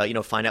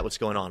 and find out what's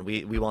going on.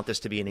 We want this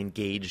to be an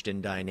engaged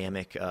and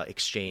dynamic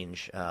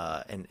exchange,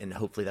 and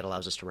hopefully that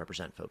allows us to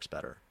represent folks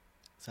better.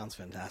 Sounds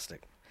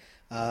fantastic.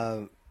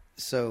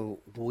 So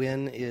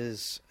when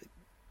is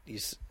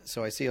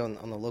so I see on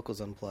the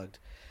Locals Unplugged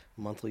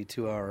monthly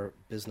 2-hour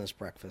business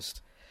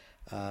breakfast.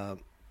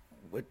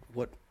 What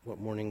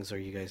mornings are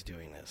you guys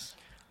doing this?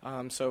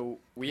 So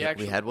we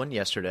had one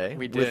yesterday.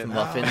 We did. With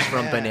muffins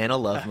from Banana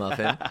Love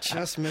Muffin.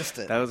 Just missed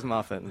it. That was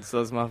muffins.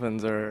 Those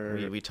muffins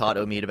are. We taught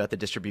Omid about the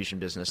distribution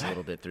business a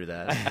little bit through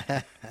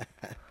that.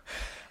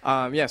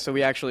 So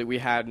we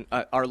had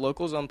our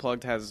Locals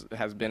Unplugged has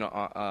been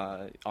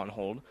on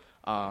hold.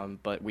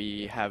 But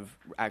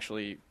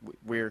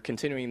we're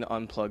continuing the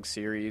Unplugged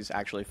series,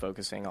 actually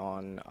focusing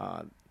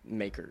on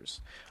makers.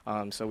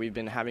 So we've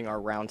been having our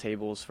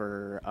roundtables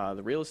for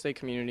the real estate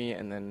community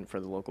and then for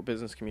the local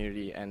business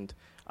community, and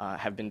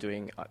have been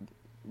doing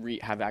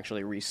have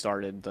actually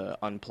restarted the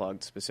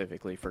Unplugged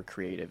specifically for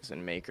creatives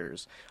and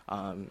makers.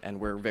 And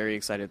we're very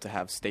excited to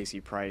have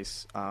Stacy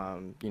Price,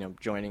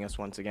 joining us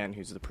once again,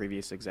 who's the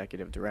previous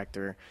executive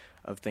director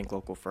of Think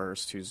Local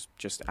First, who's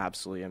just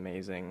absolutely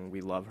amazing.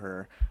 We love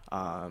her,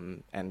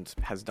 and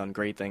has done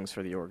great things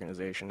for the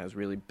organization, has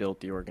really built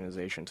the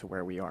organization to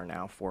where we are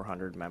now,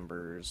 400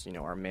 members.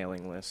 Our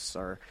mailing lists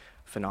are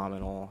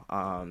phenomenal.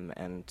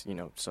 And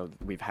so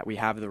we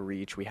have the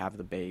reach, we have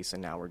the base,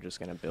 and now we're just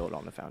going to build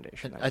on the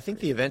foundation. I think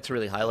the event to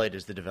really highlight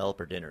is the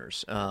developer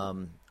dinners.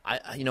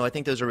 I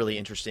think those are really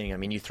interesting. I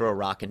mean, you throw a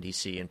rock in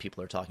DC and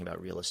people are talking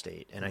about real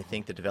estate. And I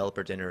think the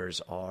developer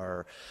dinners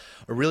are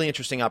a really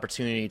interesting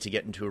opportunity to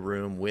get into a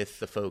room with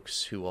the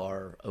folks who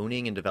are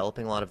owning and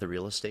developing a lot of the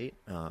real estate.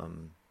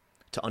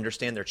 To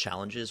understand their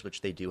challenges,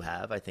 which they do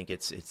have. I think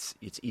it's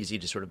easy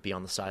to sort of be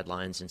on the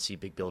sidelines and see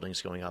big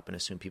buildings going up and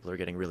assume people are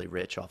getting really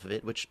rich off of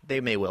it, which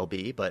they may well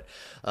be, but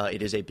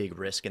it is a big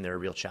risk and there are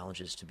real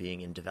challenges to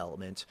being in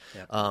development.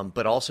 Yep.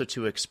 But also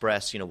to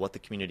express, what the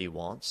community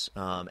wants.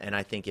 And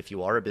I think if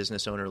you are a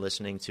business owner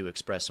listening, to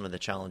express some of the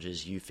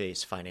challenges you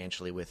face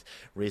financially with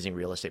raising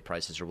real estate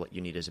prices, or what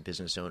you need as a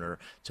business owner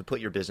to put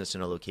your business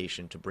in a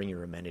location to bring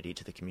your amenity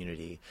to the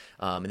community.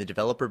 And the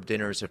developer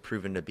dinners have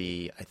proven to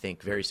be, I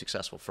think, very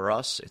successful for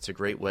us. It's a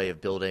great way of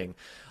building,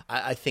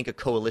 I think, a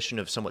coalition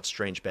of somewhat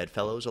strange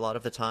bedfellows a lot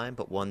of the time,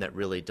 but one that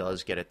really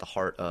does get at the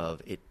heart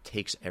of it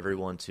takes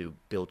everyone to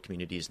build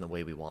communities in the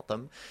way we want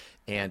them.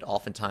 And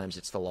oftentimes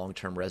it's the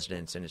long-term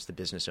residents and it's the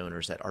business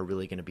owners that are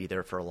really going to be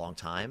there for a long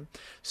time.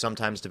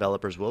 Sometimes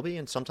developers will be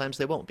and sometimes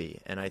they won't be.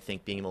 And I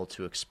think being able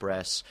to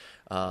express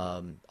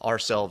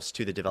ourselves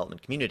to the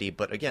development community,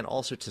 but again,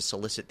 also to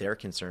solicit their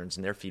concerns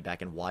and their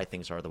feedback and why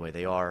things are the way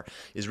they are,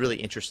 is really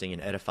interesting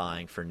and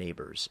edifying for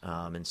neighbors.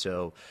 And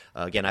so,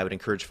 again, I would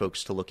encourage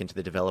folks to look into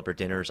the developer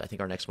dinners. I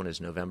think our next one is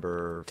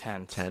November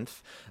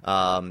 10th.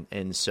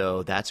 And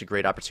so that's a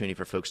great opportunity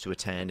for folks to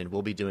attend. And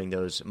we'll be doing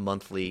those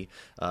monthly,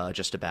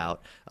 just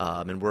about.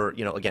 And we're,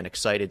 again,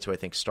 excited to, I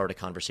think, start a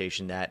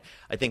conversation that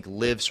I think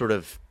lives sort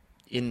of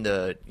in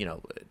the,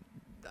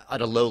 at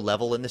a low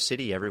level in the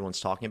city. Everyone's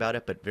talking about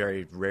it, but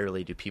very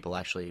rarely do people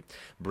actually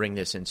bring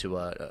this into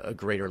a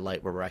greater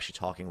light where we're actually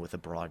talking with a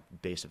broad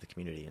base of the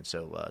community. And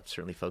so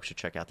certainly folks should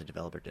check out the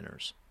developer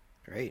dinners.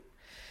 Great.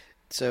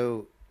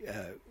 So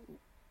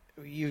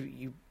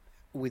you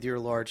with your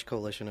large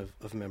coalition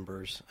of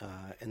members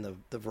and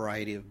the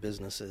variety of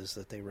businesses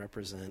that they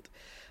represent,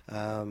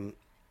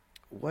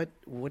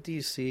 what do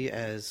you see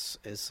as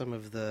some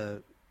of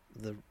the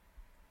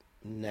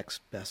next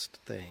best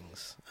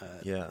things,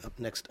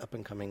 next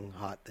up-and-coming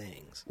hot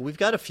things? We've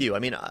got a few. I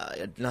mean,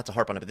 not to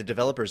harp on it, but the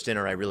developers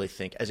dinner, I really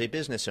think, as a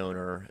business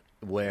owner,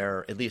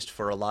 where at least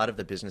for a lot of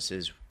the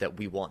businesses that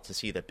we want to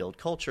see that build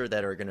culture,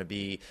 that are going to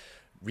be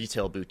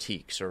retail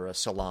boutiques or a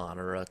salon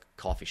or a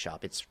coffee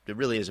shop. It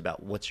really is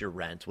about what's your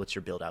rent, what's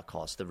your build-out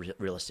cost, the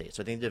real estate.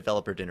 So I think the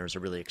developer dinners are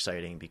really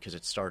exciting because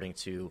it's starting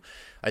to,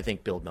 I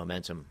think, build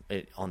momentum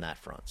on that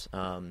front.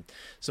 Some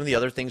of the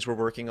other things we're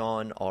working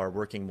on are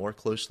working more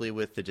closely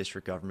with the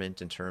district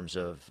government in terms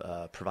of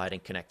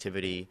providing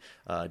connectivity.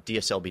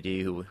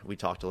 DSLBD, who we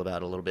talked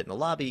about a little bit in the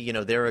lobby,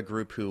 they're a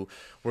group who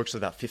works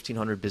with about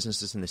 1,500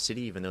 businesses in the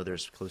city, even though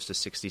there's close to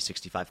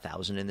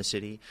 65,000 in the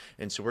city.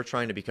 And so we're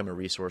trying to become a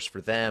resource for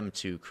them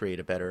to create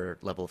a better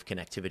level of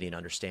connectivity and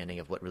understanding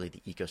of what really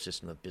the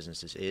ecosystem of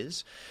businesses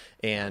is.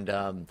 And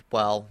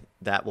while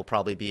that will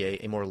probably be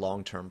a more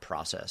long-term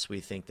process, we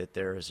think that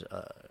there's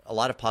a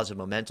lot of positive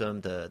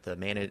momentum.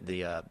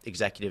 The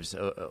executives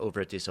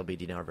over at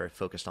DSLBD now are very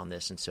focused on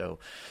this. And so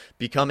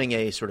becoming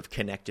a sort of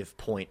connective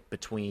point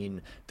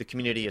between the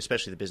community,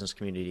 especially the business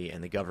community,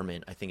 and the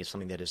government, I think is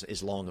something that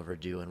is long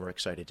overdue, and we're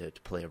excited to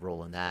play a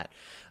role in that.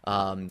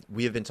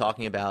 We have been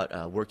talking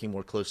about working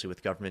more closely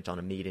with government on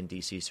a Made in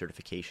DC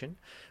certification,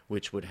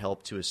 which would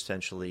help to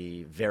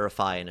essentially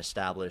verify and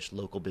establish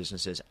local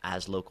businesses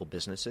as local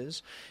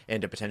businesses,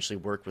 and to potentially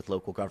work with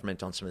local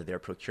government on some of their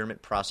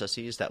procurement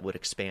processes that would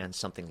expand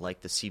something like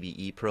the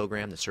CBE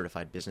program, the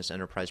Certified Business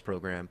Enterprise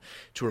Program,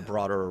 to a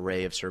broader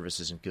array of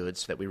services and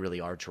goods, so that we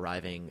really are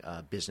driving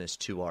business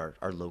to our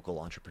local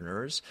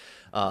entrepreneurs,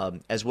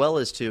 as well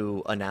as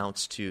to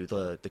announce to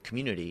the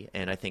community.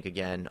 And I think,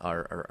 again,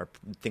 our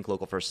Think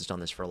Local First has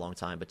done this for a long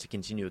time, but to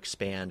continue to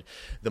expand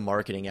the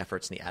marketing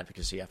efforts and the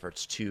advocacy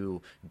efforts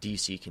to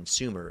DC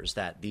consumers,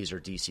 that these are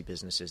DC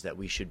businesses that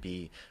we should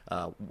be,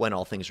 when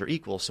all things are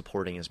equal,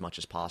 supporting as much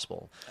as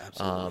possible.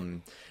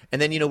 Absolutely.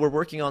 And then, we're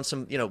working on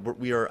some,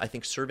 we are, I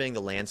think, surveying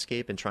the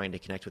landscape and trying to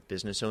connect with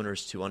business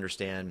owners to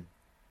understand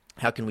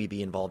how can we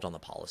be involved on the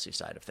policy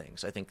side of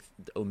things. I think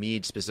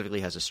OMED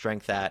specifically has a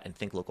strength at, and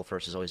Think Local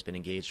First has always been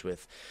engaged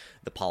with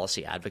the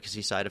policy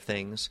advocacy side of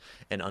things,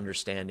 and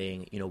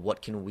understanding,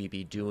 what can we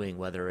be doing,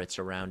 whether it's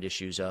around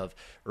issues of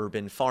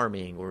urban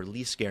farming or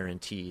lease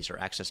guarantees or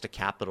access to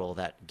capital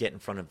that get in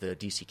front of the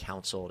DC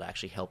Council to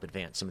actually help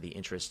advance some of the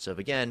interests of,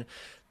 again,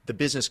 the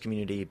business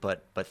community,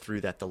 but through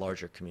that, the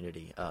larger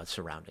community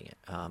surrounding it.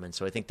 And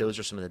so I think those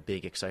are some of the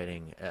big,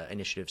 exciting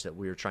initiatives that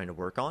we're trying to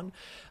work on,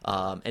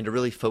 and to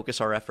really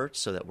focus our efforts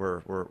so that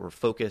we're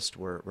focused,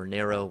 we're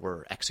narrow,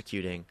 we're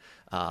executing,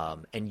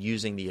 and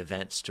using the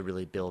events to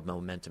really build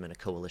momentum and a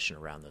coalition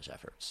around those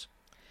efforts.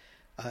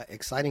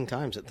 Exciting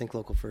times at Think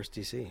Local First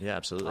DC. Yeah,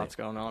 absolutely. Lots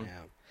going on.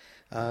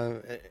 Yeah.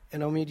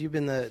 And Omid, you've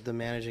been the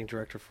managing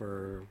director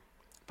for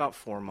about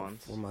 4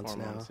 months. 4 months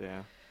now. 4 months,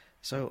 yeah.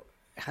 So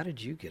how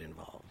did you get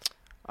involved?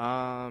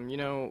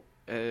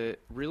 It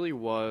really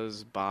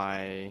was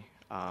by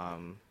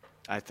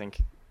I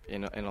think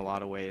in a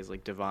lot of ways,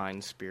 like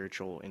divine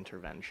spiritual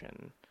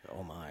intervention.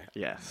 Oh my.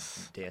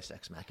 Yes. Deus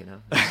Ex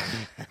Machina.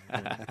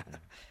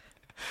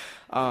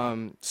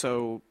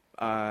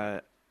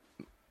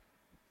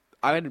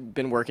 I had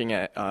been working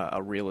at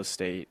a real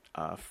estate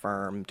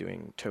firm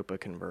doing TOPA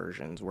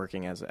conversions,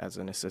 working as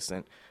an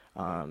assistant,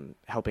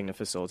 helping to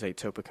facilitate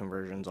TOPA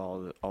conversions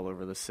all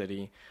over the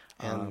city.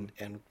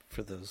 And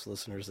for those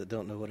listeners that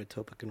don't know what a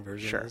TOPA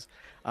conversion Sure. is.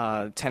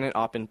 Tenant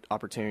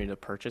Opportunity to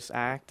Purchase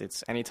Act.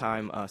 It's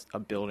anytime a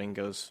building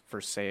goes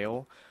for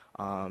sale.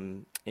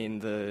 In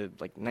the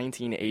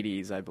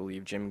 1980s, I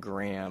believe, Jim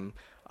Graham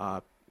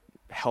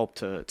helped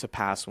to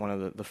pass one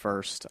of the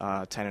first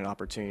Tenant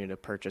Opportunity to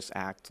Purchase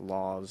Act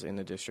laws in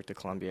the District of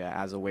Columbia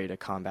as a way to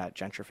combat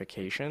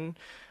gentrification.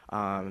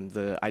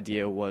 The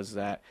idea was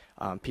that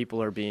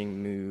people are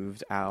being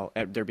moved out,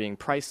 they're being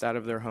priced out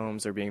of their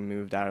homes, they're being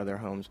moved out of their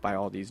homes by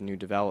all these new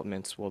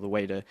developments. Well, the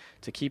way to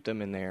keep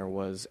them in there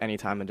was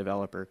anytime a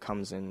developer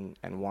comes in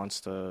and wants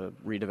to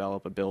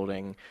redevelop a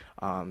building,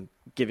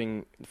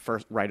 giving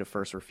right of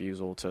first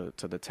refusal to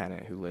the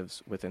tenant who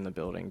lives within the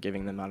building,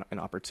 giving them an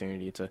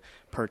opportunity to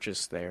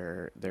purchase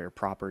their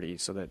property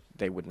so that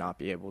they would not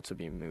be able to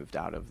be moved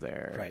out of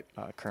their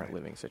current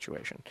living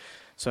situation.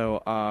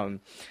 So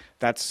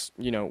that's,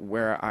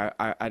 where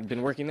I'd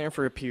been working there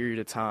for a period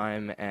of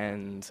time,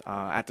 and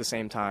at the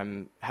same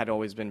time had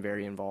always been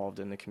very involved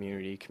in the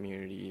community.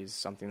 Community is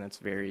something that's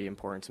very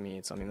important to me.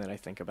 It's something that I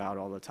think about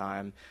all the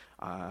time.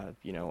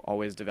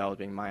 Always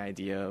developing my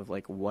idea of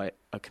what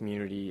a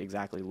community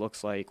exactly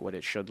looks like, what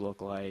it should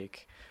look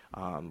like,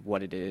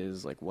 what it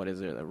is, what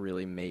is it that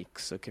really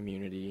makes a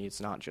community.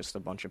 It's not just a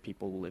bunch of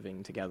people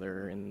living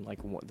together in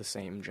the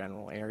same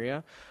general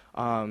area.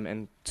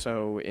 And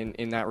so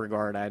in that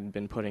regard, I'd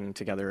been putting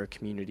together a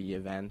community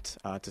event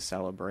to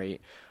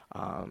celebrate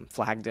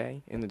Flag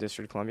Day in the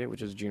District of Columbia,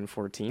 which is June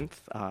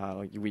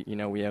 14th.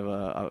 We have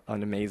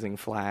an amazing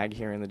flag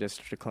here in the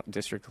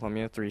District of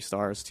Columbia, 3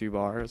 stars, 2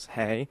 bars,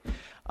 hey.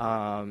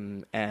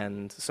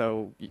 And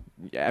so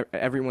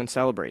everyone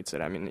celebrates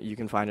it. I mean, you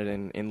can find it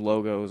in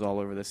logos all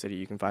over the city.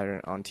 You can find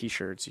it on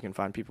T-shirts. You can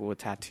find people with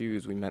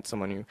tattoos. We met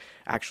someone who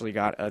actually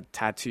got a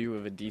tattoo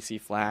of a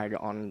DC flag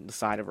on the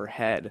side of her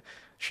head.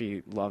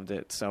 She loved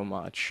it so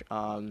much.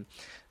 In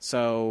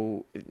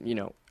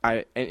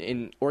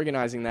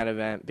organizing that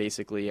event,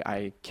 basically,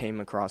 I came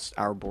across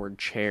our board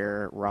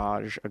chair,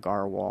 Raj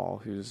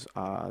Agarwal, who's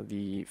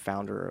the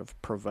founder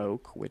of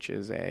Provoke, which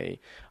is a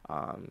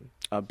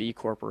B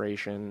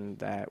corporation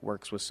that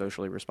works with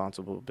socially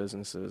responsible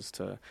businesses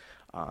to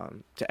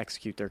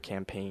execute their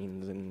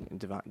campaigns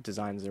and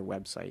designs their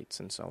websites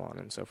and so on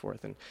and so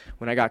forth. And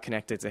when I got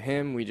connected to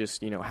him, we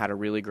just had a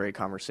really great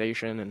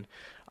conversation. And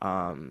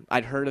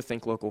I'd heard of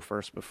Think Local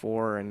First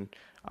before, and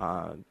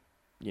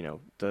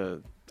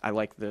I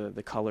like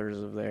the colors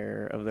of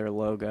their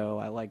logo.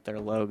 I like their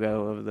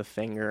logo of the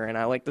finger, and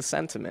I like the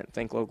sentiment,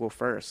 Think Local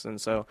First. And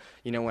so,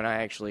 when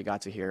I actually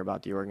got to hear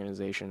about the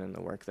organization and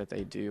the work that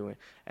they do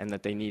and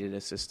that they needed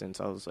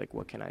assistance, I was like,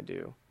 what can I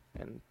do?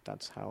 And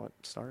that's how it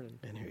started.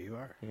 And here you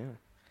are. Yeah.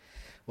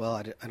 Well,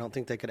 I don't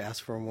think they could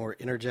ask for a more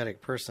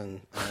energetic person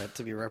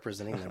to be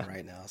representing them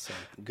right now. So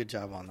good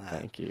job on that.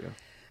 Thank you.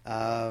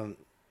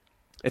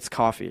 It's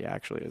coffee,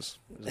 actually, is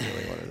really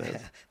what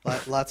it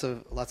is. Lots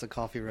of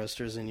coffee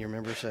roasters in your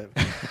membership.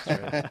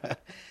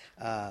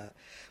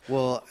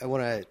 Well, I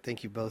want to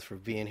thank you both for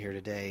being here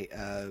today.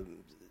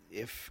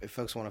 If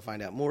folks want to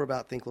find out more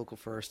about Think Local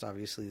First,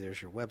 obviously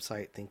there's your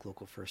website,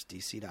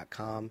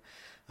 thinklocalfirstdc.com.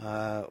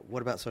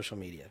 What about social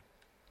media?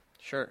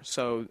 Sure.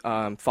 So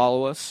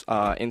follow us,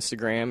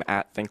 Instagram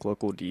at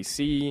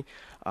ThinkLocalDC,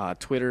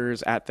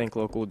 Twitter's at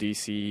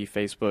ThinkLocalDC,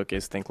 Facebook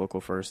is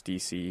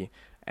ThinkLocalFirstDC,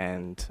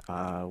 and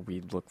we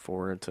look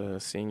forward to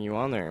seeing you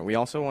on there. We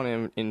also want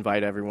to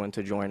invite everyone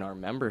to join our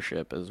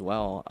membership as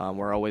well.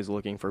 We're always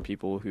looking for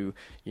people who,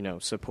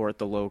 support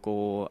the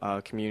local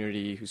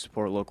community, who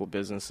support local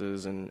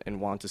businesses,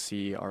 and want to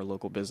see our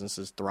local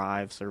businesses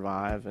thrive,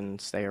 survive, and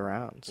stay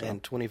around. So.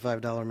 And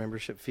 $25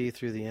 membership fee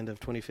through the end of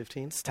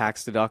 2015? It's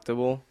tax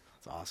deductible.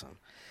 That's awesome.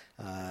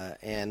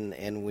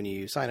 And when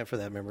you sign up for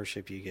that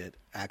membership, you get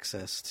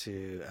access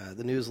to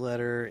the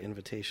newsletter,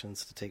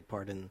 invitations to take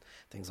part in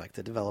things like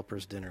the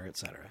developers dinner,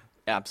 etc.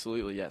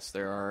 Absolutely, yes.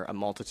 There are a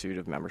multitude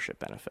of membership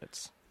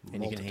benefits.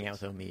 And you can hang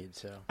out with Omid,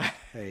 so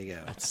there you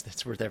go.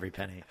 That's worth every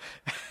penny.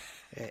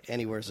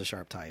 And he wears a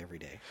sharp tie every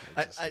day.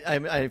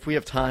 If we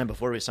have time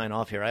before we sign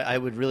off here, I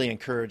would really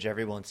encourage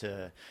everyone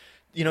to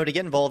get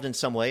involved in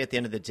some way. At the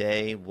end of the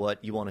day,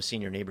 what you want to see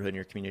in your neighborhood and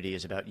your community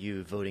is about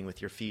you voting with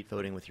your feet,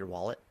 voting with your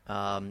wallet.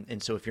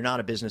 And so if you're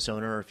not a business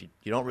owner, if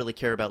you don't really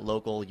care about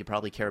local, you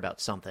probably care about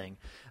something.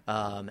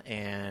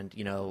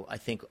 I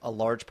think a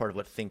large part of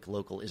what Think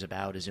Local is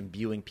about is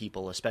imbuing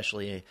people,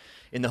 especially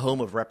in the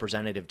home of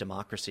representative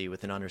democracy,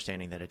 with an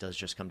understanding that it does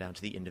just come down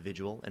to the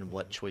individual and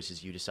what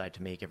choices you decide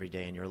to make every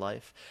day in your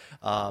life.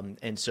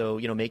 And so,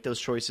 make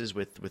those choices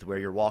with where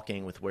you're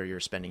walking, with where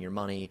you're spending your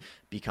money,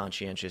 be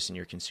conscientious in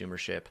your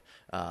consumership.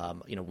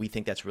 We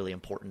think that's really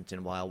important.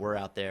 And while we're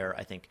out there,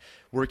 I think,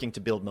 working to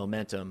build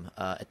momentum,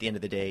 at the end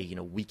of the day, hey,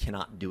 we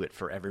cannot do it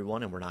for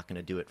everyone, and we're not going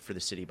to do it for the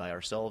city by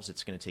ourselves.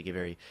 It's going to take a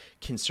very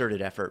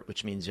concerted effort,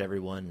 which means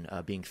everyone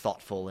being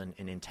thoughtful and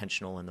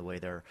intentional in the way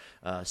they're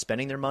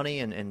spending their money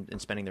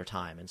and spending their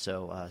time. And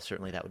so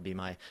certainly that would be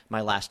my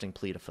lasting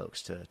plea to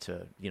folks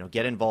to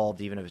get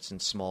involved, even if it's in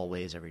small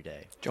ways every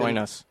day. Join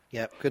us.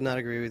 Yep, could not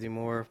agree with you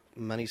more.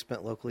 Money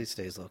spent locally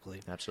stays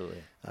locally.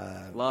 Absolutely.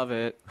 Love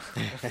it.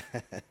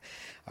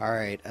 All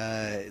right.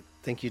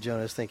 Thank you,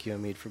 Jonas. Thank you,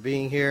 Omid, for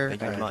being here.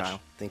 Thank you very much.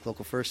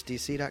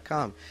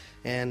 ThinkLocalFirstDC.com.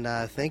 And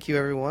thank you,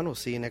 everyone. We'll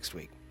see you next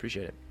week.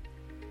 Appreciate it.